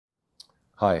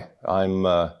Hi,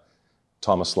 I'm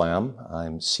Thomas Lamb.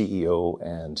 I'm CEO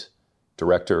and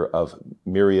Director of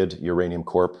Myriad Uranium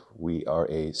Corp. We are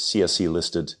a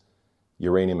CSE-listed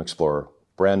uranium explorer,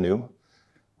 brand new.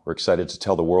 We're excited to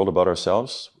tell the world about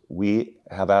ourselves. We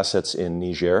have assets in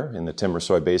Niger, in the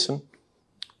Timbersoy Basin,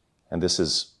 and this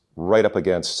is right up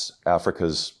against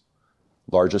Africa's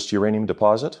largest uranium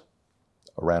deposit,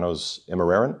 Orano's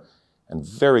Immereren, and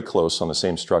very close on the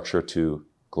same structure to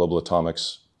Global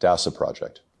Atomics' DASA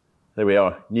project. There we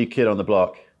are, new kid on the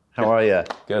block. How are you?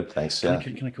 Good, thanks.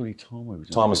 Can I call you Tom?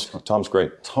 Tom's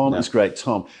great. Tom is great.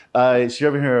 Tom, so you're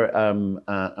over here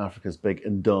at Africa's big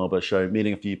Indaba show,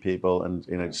 meeting a few people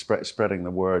and spreading the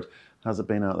word. How's it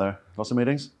been out there? Lots of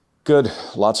meetings? Good.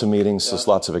 Lots of meetings. There's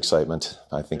lots of excitement.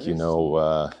 I think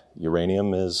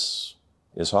uranium is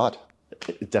hot.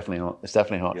 It's definitely hot. It's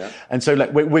definitely hot. Yeah. And so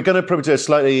we're going to probably do a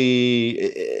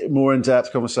slightly more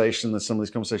in-depth conversation than some of these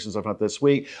conversations I've had this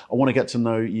week. I want to get to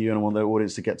know you and I want the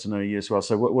audience to get to know you as well.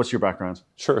 So what's your background?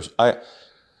 Sure.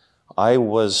 I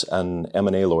was an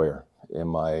M&A lawyer in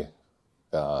my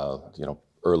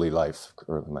early life.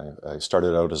 I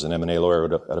started out as an M&A lawyer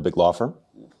at a big law firm.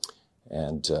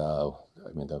 And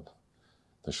the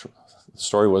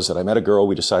story was that I met a girl.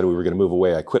 We decided we were going to move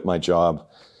away. I quit my job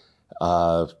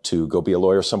to go be a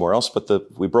lawyer somewhere else, but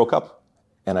we broke up,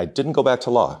 and I didn't go back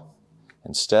to law.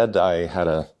 Instead, I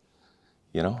had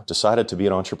decided to be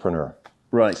an entrepreneur.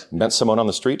 Right. Met someone on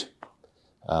the street,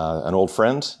 an old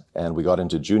friend, and we got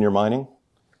into junior mining,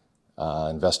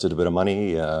 invested a bit of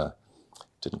money,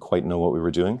 didn't quite know what we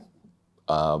were doing,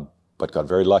 but got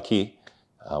very lucky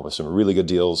with some really good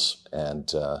deals,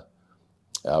 and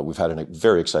we've had a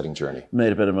very exciting journey.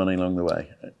 Made a bit of money along the way.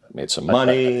 Made some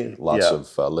money, lots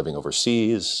of living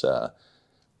overseas,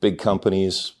 big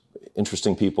companies,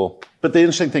 interesting people. But the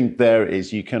interesting thing there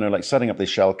is you kind of like setting up these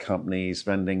shell companies,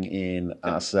 vending in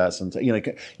assets, and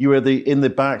you were in the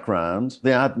background, the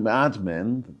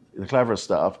admin, the clever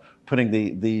stuff, putting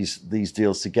these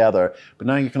deals together. But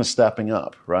now you're kind of stepping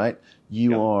up, right?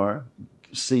 You are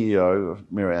CEO of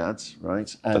Myriad,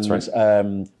 right? And, that's right.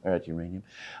 Myriad Uranium.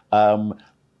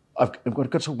 I've got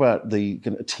to talk about the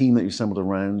kind of team that you assembled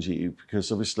around you,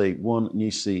 because obviously, one, new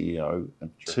CEO,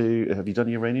 and two, have you done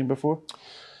uranium before?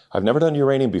 I've never done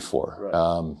uranium before.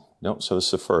 Right. No, so this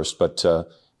is the first. But,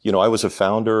 I was a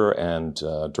founder and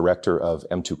director of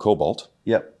M2 Cobalt,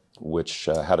 which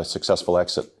had a successful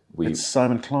exit. It's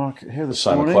Simon Clark here this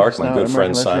Simon morning. Clark, my good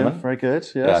friend Simon. Very good,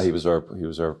 yes. Yeah, he was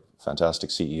our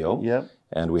fantastic CEO. Yeah.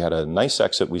 And we had a nice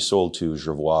exit. We sold to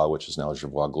Jervois, which is now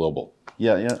Jervois Global.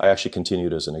 Yeah. I actually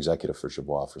continued as an executive for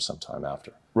Jervois for some time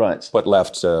after. Right. But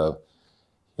left, I'm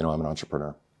an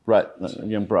entrepreneur. Right.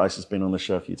 Young Bryce has been on the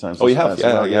show a few times. Oh, you have?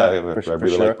 Yeah. I really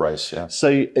sure. like Bryce, yeah.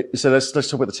 So let's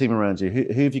talk about the team around you.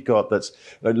 Who have you got that's...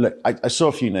 Look, I saw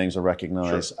a few names I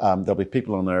recognise. Sure. There'll be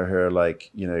people on there who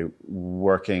are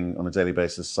working on a daily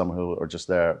basis, some who are just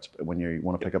there when you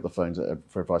want to pick up the phone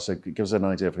for advice. So give us an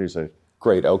idea of who's who.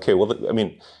 Great. Okay. Well,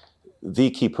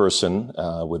 the key person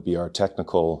would be our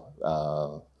technical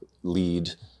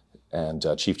lead and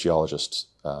chief geologist.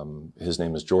 His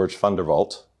name is George van der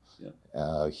Walt.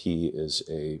 Yeah. He is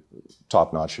a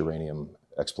top-notch uranium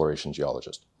exploration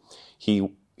geologist. He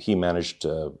managed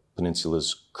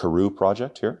Peninsula's Karoo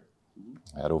project here.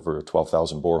 Had over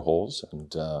 12,000 boreholes,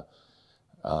 and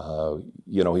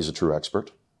he's a true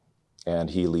expert. And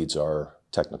he leads our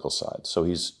technical side, so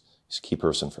he's a key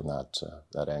person from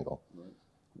that angle. Right.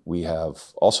 We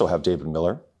also have David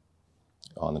Miller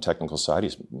on the technical side.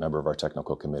 He's a member of our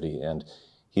technical committee, and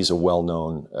he's a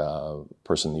well-known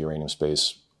person in the uranium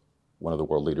space, one of the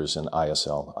world leaders in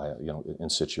ISL, in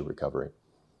situ recovery.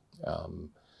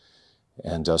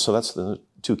 So that's the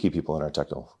two key people in our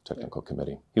technical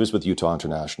committee. He was with Utah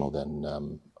International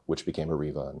then, which became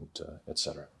Areva, and et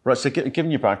cetera. Right. So, given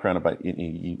your background about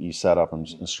you set up and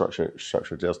structure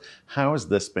deals, how has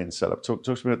this been set up? Talk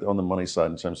to me on the money side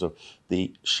in terms of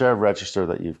the share register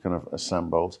that you've kind of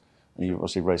assembled, and you've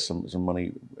obviously raised some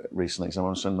money recently. So I'm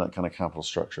interested in that kind of capital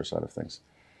structure side of things.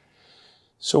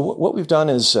 So what we've done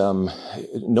is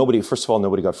nobody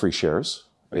got free shares.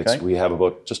 Okay. We have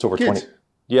about just over 20. Good.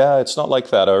 Yeah, it's not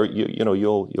like that. Or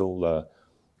you'll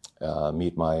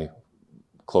meet my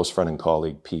close friend and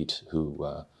colleague Pete,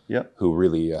 who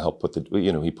really helped put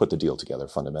he put the deal together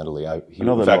fundamentally. He's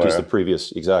the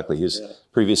previous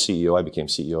previous CEO. I became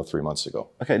CEO 3 months ago.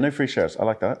 Okay, no free shares. I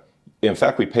like that. In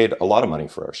fact, we paid a lot of money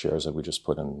for our shares that we just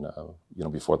put in.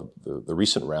 Before the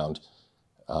recent round,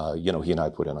 he and I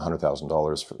put in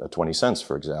 $100,000 at 20 cents,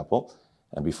 for example,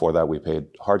 and before that we paid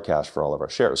hard cash for all of our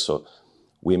shares. So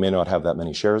we may not have that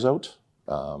many shares out.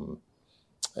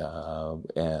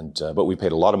 But we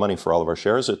paid a lot of money for all of our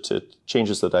shares. It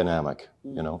changes the dynamic,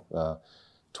 you know.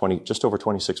 Just over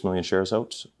 26 million shares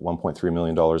out, $1.3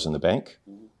 million in the bank.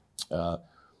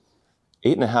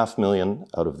 8.5 million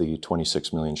out of the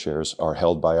 26 million shares are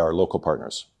held by our local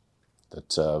partners.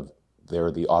 That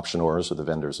they're the optionors or the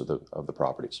vendors of the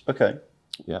properties. Okay.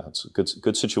 Yeah, it's a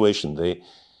good situation. They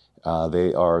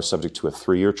are subject to a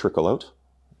 3-year trickle out,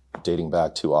 dating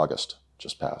back to August,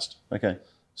 just passed. Okay.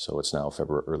 So it's now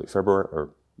early February, or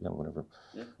whatever.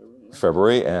 Yeah,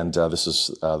 February, and this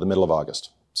is the middle of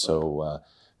August. So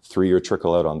 3-year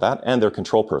trickle out on that, and they're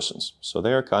control persons. So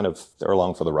they're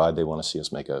along for the ride. They want to see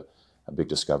us make a big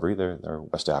discovery. They're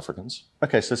West Africans.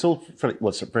 Okay, so it's all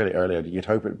fairly early. You'd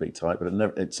hope it'd be tight,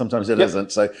 but sometimes it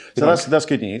isn't. So that's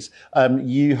good news.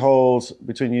 You hold,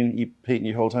 between you, Pete,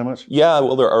 you hold how much? Yeah,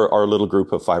 well, there are our little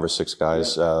group of 5 or 6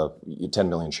 guys, 10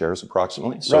 million shares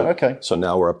approximately. So, right, okay. So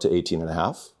now we're up to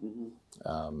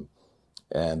 18.5.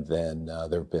 And then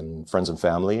there have been friends and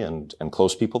family and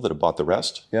close people that have bought the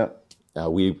rest. Yeah.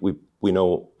 We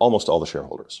know almost all the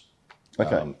shareholders.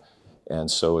 Okay. And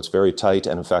so it's very tight.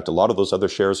 And in fact, a lot of those other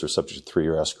shares are subject to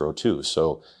 3-year escrow too.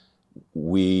 So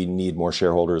we need more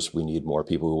shareholders. We need more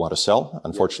people who want to sell.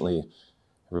 Unfortunately,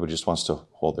 everybody just wants to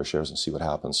hold their shares and see what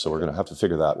happens. So we're going to have to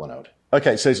figure that one out.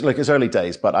 Okay. So it's early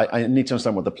days, but I need to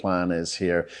understand what the plan is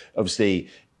here. Obviously,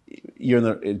 you're in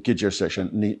a good jurisdiction,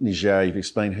 Niger. You've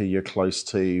explained who you're close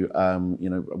to.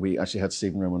 We actually had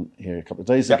Stephen Roman here a couple of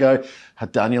days ago.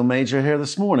 Had Daniel Major here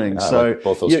this morning. So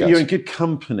both those guys. You're in good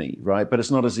company, right? But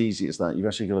it's not as easy as that. You've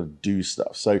actually got to do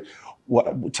stuff. So,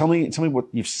 tell me what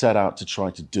you've set out to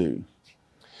try to do.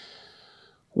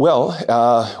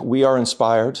 Well, we are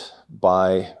inspired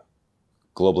by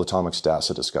Global Atomics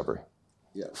asset discovery.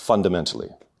 Yeah. Fundamentally,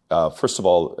 first of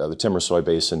all, the Timuroy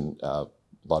Basin.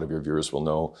 A lot of your viewers will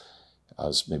know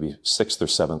as maybe 6th or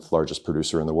 7th largest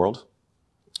producer in the world.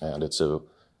 And it's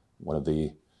one of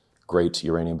the great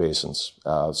uranium basins.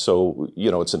 So,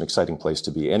 it's an exciting place to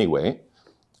be anyway.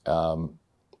 Orano,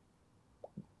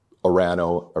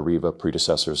 Areva,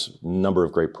 predecessors, number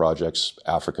of great projects.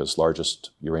 Africa's largest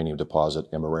uranium deposit,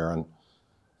 Imararan,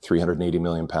 380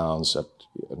 million pounds.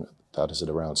 That is at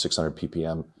around 600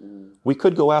 ppm. We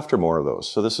could go after more of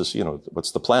those. So this is,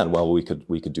 what's the plan? Well, we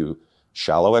could do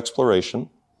shallow exploration,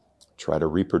 try to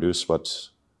reproduce what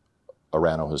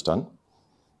Orano has done.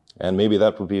 And maybe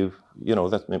that would be,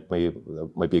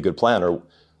 that might be a good plan, or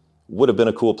would have been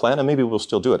a cool plan, and maybe we'll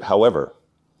still do it. However,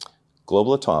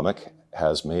 Global Atomic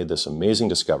has made this amazing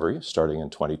discovery starting in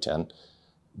 2010,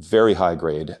 very high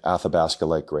grade,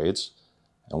 Athabasca-like grades.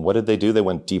 And what did they do? They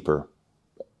went deeper,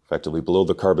 effectively below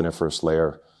the Carboniferous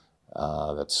layer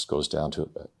that goes down to,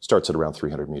 starts at around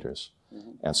 300 meters.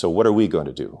 And so what are we going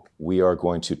to do? We are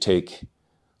going to take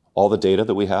all the data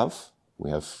that we have. We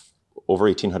have over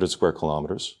 1,800 square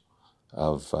kilometers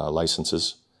of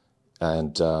licenses.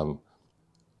 And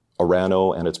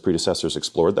Orano and its predecessors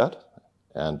explored that.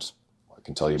 And I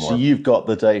can tell you more. So you've got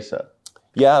the data?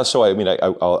 Yeah, so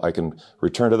I can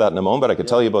return to that in a moment, but I can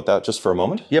tell you about that just for a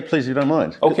moment. Yeah, please, if you don't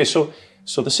mind. Okay, so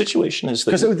the situation is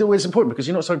that... Because it's important, because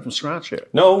you're not starting from scratch here.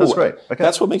 No, that's great. Okay.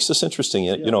 That's what makes this interesting.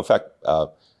 Yeah. In fact...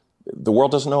 the world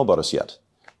doesn't know about us yet.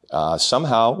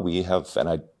 Somehow we have, and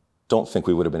I don't think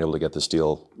we would have been able to get this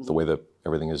deal the way that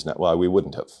everything is now. Well, we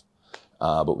wouldn't have.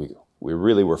 But we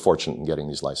really were fortunate in getting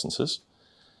these licenses.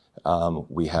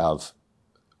 We have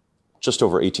just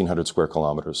over 1,800 square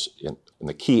kilometers in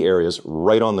the key areas,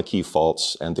 right on the key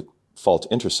faults and the fault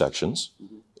intersections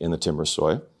in the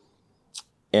Timuroy.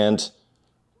 And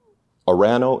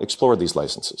Orano explored these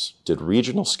licenses, did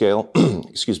regional scale,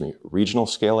 regional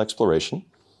scale exploration,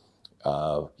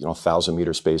 1,000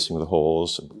 meter spacing with the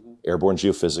holes, airborne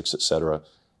geophysics, et cetera,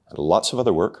 and lots of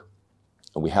other work.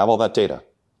 And we have all that data.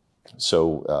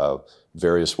 So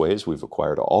various ways we've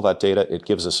acquired all that data. It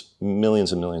gives us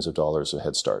millions and millions of dollars of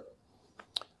head start.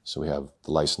 So we have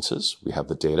the licenses, we have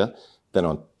the data. Then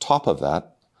on top of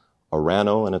that,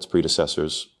 Orano and its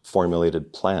predecessors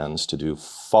formulated plans to do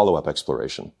follow-up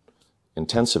exploration,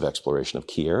 intensive exploration of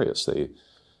key areas. They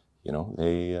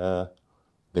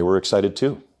were excited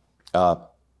too.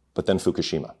 But then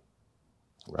Fukushima,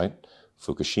 right?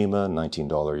 Fukushima,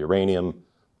 $19 uranium,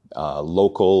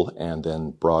 local and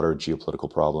then broader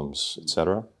geopolitical problems, et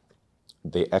cetera.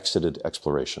 They exited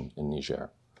exploration in Niger.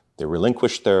 They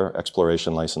relinquished their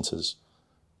exploration licenses,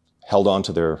 held on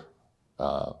to their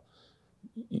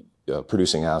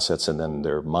producing assets, and then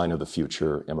their mine of the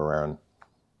future, Imararan,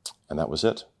 and that was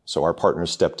it. So our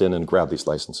partners stepped in and grabbed these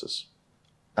licenses.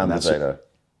 And the data.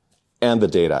 And the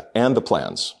data, and the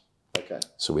plans. Okay.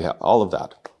 So we have all of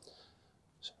that.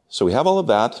 So we have all of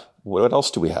that. what else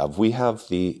do we have? We have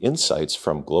the insights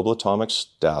from Global Atomics,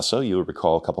 DASA. You would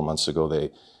recall a couple months ago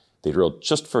they drilled,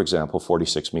 just for example,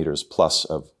 46 meters plus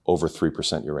of over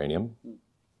 3% uranium.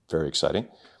 Very exciting.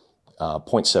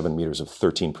 0.7 meters of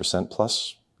 13%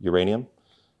 plus uranium.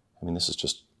 I mean, this is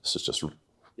just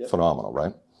phenomenal,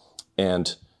 right?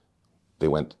 And they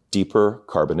went deeper,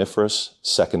 carboniferous,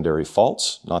 secondary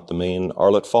faults, not the main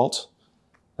Arlet fault,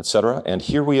 et cetera. And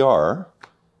here we are,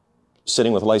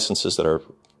 sitting with licenses that are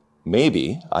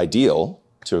maybe ideal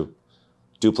to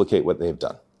duplicate what they've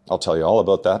done. I'll tell you all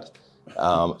about that.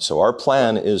 So our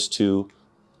plan is to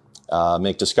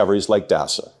make discoveries like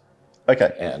DASA.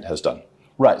 Okay. And has done.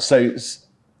 Right. So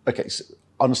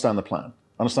understand the plan.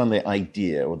 Understand the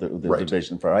idea or the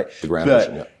vision for it, right? The grand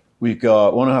vision, yeah. We've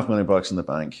got $1.5 million in the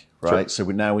bank, right? Sure.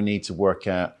 So we need to work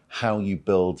out how you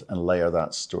build and layer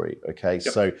that story, okay? Yep.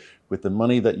 So with the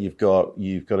money that you've got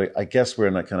to, I guess we're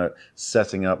in that kind of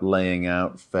setting up, laying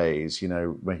out phase,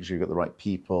 making sure you've got the right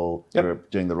people, who are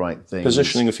doing the right things.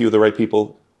 Positioning a few of the right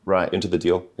people into the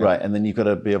deal. Yeah. Right, and then you've got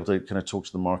to be able to kind of talk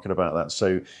to the market about that.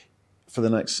 So over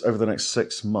the next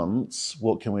 6 months,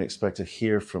 what can we expect to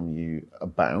hear from you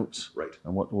about? Right.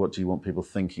 And what do you want people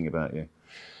thinking about you?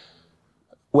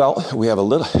 Well, we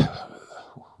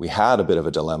had a bit of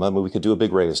a dilemma, but we could do a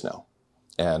big raise now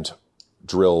and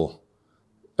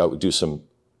do some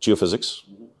geophysics,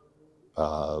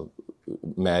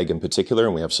 mag in particular,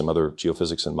 and we have some other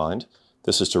geophysics in mind.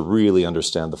 This is to really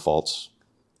understand the faults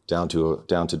down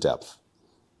to depth,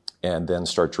 and then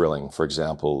start drilling, for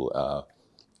example,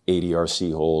 80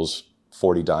 RC holes,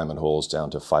 40 diamond holes down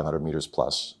to 500 meters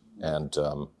plus, and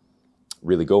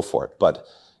really go for it. But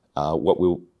what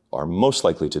we are most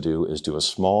likely to do is do a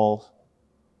small,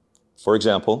 for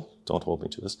example, don't hold me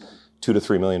to this, $2 to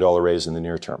 $3 million raise in the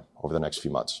near term over the next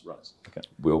few months. Right. Okay.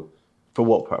 For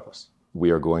what purpose?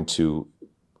 We are going to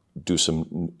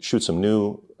shoot some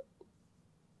new,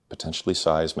 potentially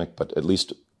seismic, but at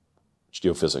least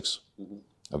geophysics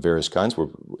of various kinds.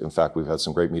 In fact, we've had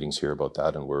some great meetings here about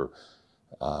that, and we're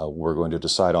going to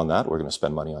decide on that. We're going to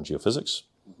spend money on geophysics.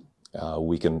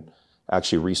 We can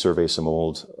actually resurvey some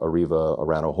old Areva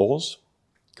Orano holes,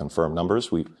 confirm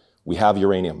numbers. We have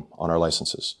uranium on our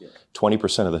licenses.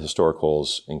 20% of the historic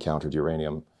holes encountered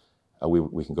uranium.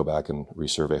 We can go back and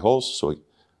resurvey holes.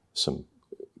 So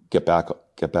get back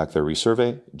there,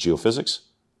 resurvey, geophysics,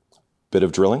 bit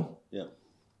of drilling. Yeah.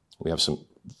 We have some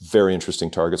very interesting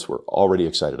targets we're already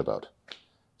excited about.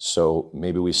 So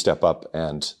maybe we step up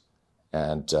and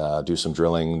do some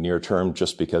drilling near term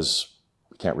just because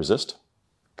we can't resist,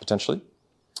 potentially.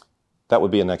 That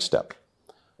would be a next step.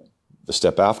 The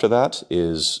step after that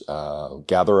is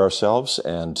gather ourselves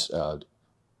and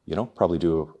probably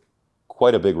do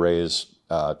quite a big raise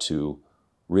to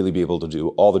really be able to do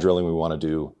all the drilling we want to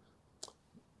do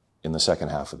in the second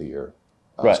half of the year,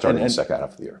 starting in the second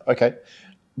half of the year. Okay.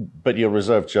 But you'll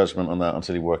reserve judgment on that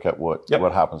until you work out what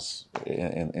happens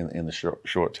in the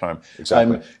short term.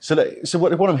 Exactly. So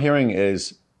what I'm hearing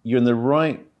is you're in the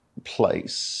right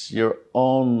place. You're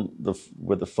on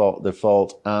where the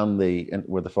fault and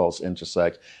where the faults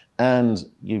intersect, and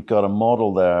you've got a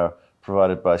model there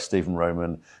provided by Stephen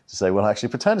Roman to say, well, actually,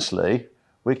 potentially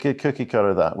we could cookie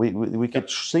cutter that. We could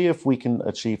see if we can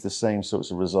achieve the same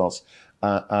sorts of results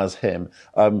as him.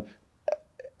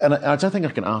 And I don't think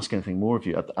I can ask anything more of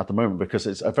you at the moment, because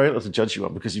it's very little to judge you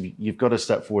on, because you've got to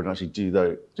step forward and actually do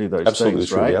those Absolutely things,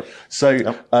 true, right? Yep.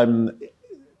 So I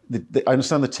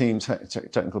understand the team's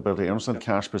technical ability. I understand the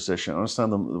cash position. I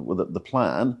understand the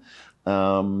plan,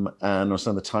 and I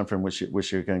understand the time frame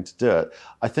which you're going to do it.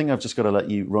 I think I've just got to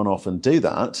let you run off and do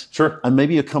that. Sure. And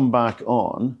maybe you come back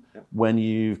on when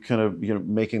you've kind of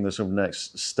making the sort of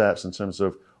next steps in terms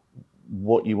of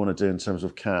what you want to do in terms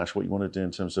of cash, what you want to do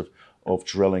in terms of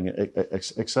drilling,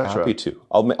 etc. Happy to.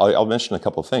 I'll mention a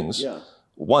couple of things. Yeah.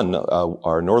 One,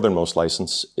 our northernmost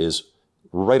license is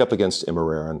right up against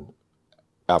Immereren,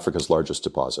 Africa's largest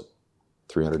deposit,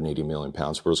 380 million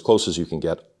pounds. We're as close as you can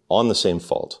get on the same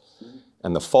fault. Mm-hmm.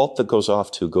 And the fault that goes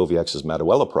off to GoviX's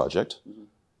Madaouela project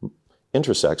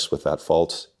intersects with that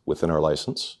fault within our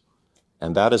license.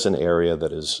 And that is an area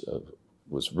that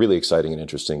was really exciting and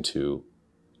interesting to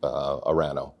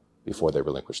Orano before they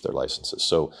relinquished their licenses.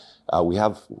 So we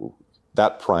have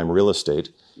that prime real estate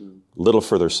a little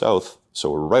further south. So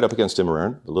we're right up against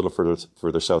Immereren. A little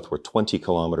further south, we're 20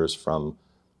 kilometers from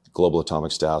Global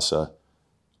Atomics DASA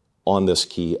on this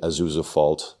key Azusa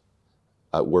fault.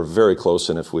 We're very close,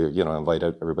 and if we invite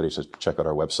everybody to check out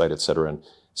our website, et cetera, and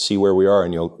see where we are,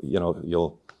 and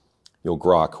you'll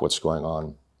grok what's going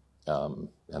on,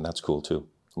 and that's cool too.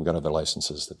 We've got other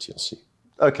licenses that you'll see.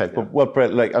 Okay, well,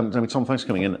 Brett, like, I mean, Tom, thanks for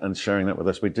coming in and sharing that with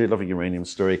us. We do love a uranium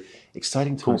story.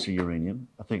 Exciting times for uranium.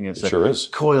 I think it's sure is.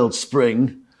 Coiled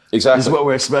spring. Exactly. Is what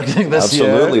we're expecting this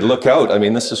year. Absolutely. Look out. I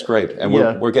mean, this is great. And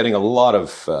we're getting a lot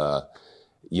of,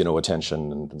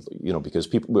 attention, and, because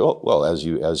people, well, as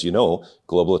you know,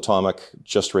 Global Atomic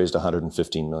just raised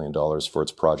 $115 million for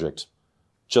its project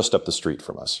just up the street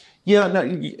from us. Yeah, no,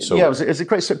 it's a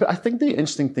great story. But I think the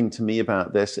interesting thing to me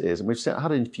about this is, and we've had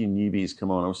a few newbies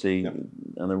come on, obviously, and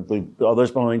there'll be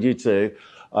others behind you too,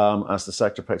 as the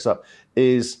sector picks up,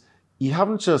 is you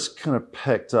haven't just kind of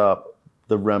picked up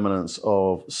the remnants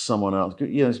of someone else.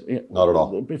 Not at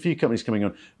all. A few companies coming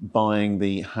on, buying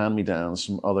the hand-me-downs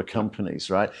from other companies,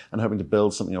 right, and hoping to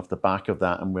build something off the back of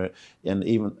that. And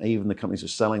even the companies who are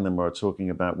selling them are talking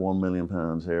about £1 million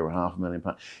here or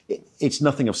 £500,000. It's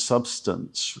nothing of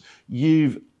substance.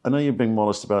 I know you're being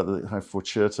modest about how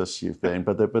fortuitous you've been,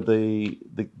 but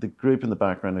the group in the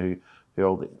background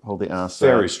who hold the assets.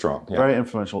 Very strong. Yeah. Very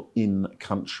influential in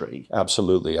country.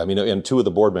 Absolutely. I mean, and two of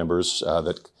the board members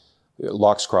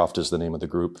Loxcroft is the name of the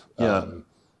group that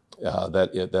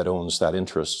owns that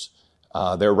interest.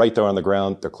 They're right there on the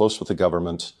ground. They're close with the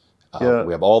government. We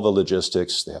have all the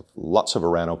logistics. They have lots of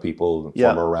Orano people,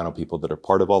 former Orano people that are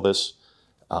part of all this.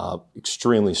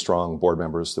 Extremely strong board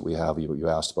members that we have. You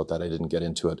asked about that. I didn't get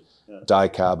into it. Dai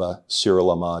Kaba, Cyril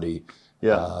Amadi.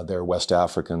 They're West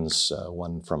Africans.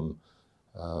 One from,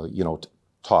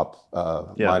 top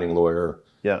mining lawyer.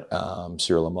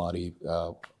 Cyril Amadi.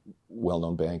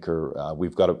 Well-known banker.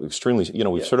 We've got extremely,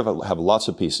 we sort of have lots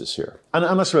of pieces here.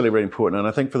 And that's really, really important. And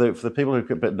I think for the people who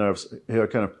get a bit nervous, who are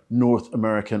kind of North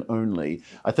American only,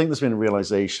 I think there's been a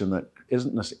realization that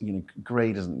isn't necessarily,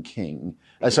 grade isn't king.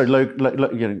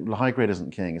 High grade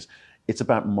isn't king. It's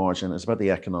about margin. It's about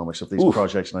the economics of these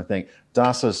projects. And I think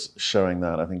DASA's showing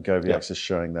that. I think GoviEx is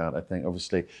showing that. I think,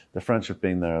 obviously, the French have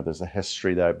been there. There's a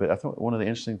history there. But I thought one of the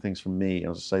interesting things for me, and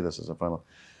I'll just say this as a final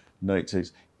note,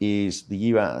 is the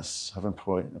US have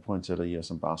appointed a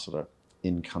US ambassador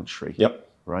in country.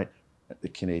 Right? The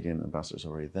Canadian ambassador's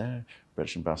already there,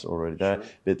 British ambassador already there.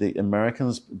 But the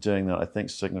Americans doing that, I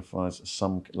think, signifies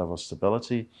some level of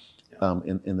stability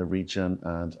in the region.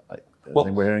 And I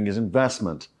think we're hearing is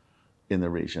investment in the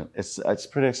region. It's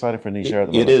pretty exciting for Niger at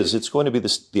the moment. It is. It's going to be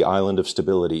the island of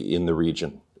stability in the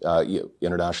region.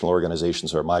 International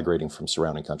organizations are migrating from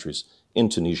surrounding countries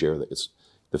into Niger.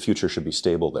 The future should be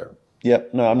stable there. Yeah,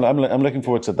 no, I'm looking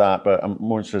forward to that, but I'm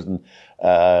more interested in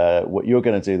what you're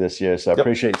going to do this year. So I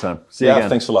appreciate your time. See you again.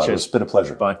 Thanks a lot. Cheers. It's been a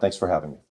pleasure. Bye. Thanks for having me.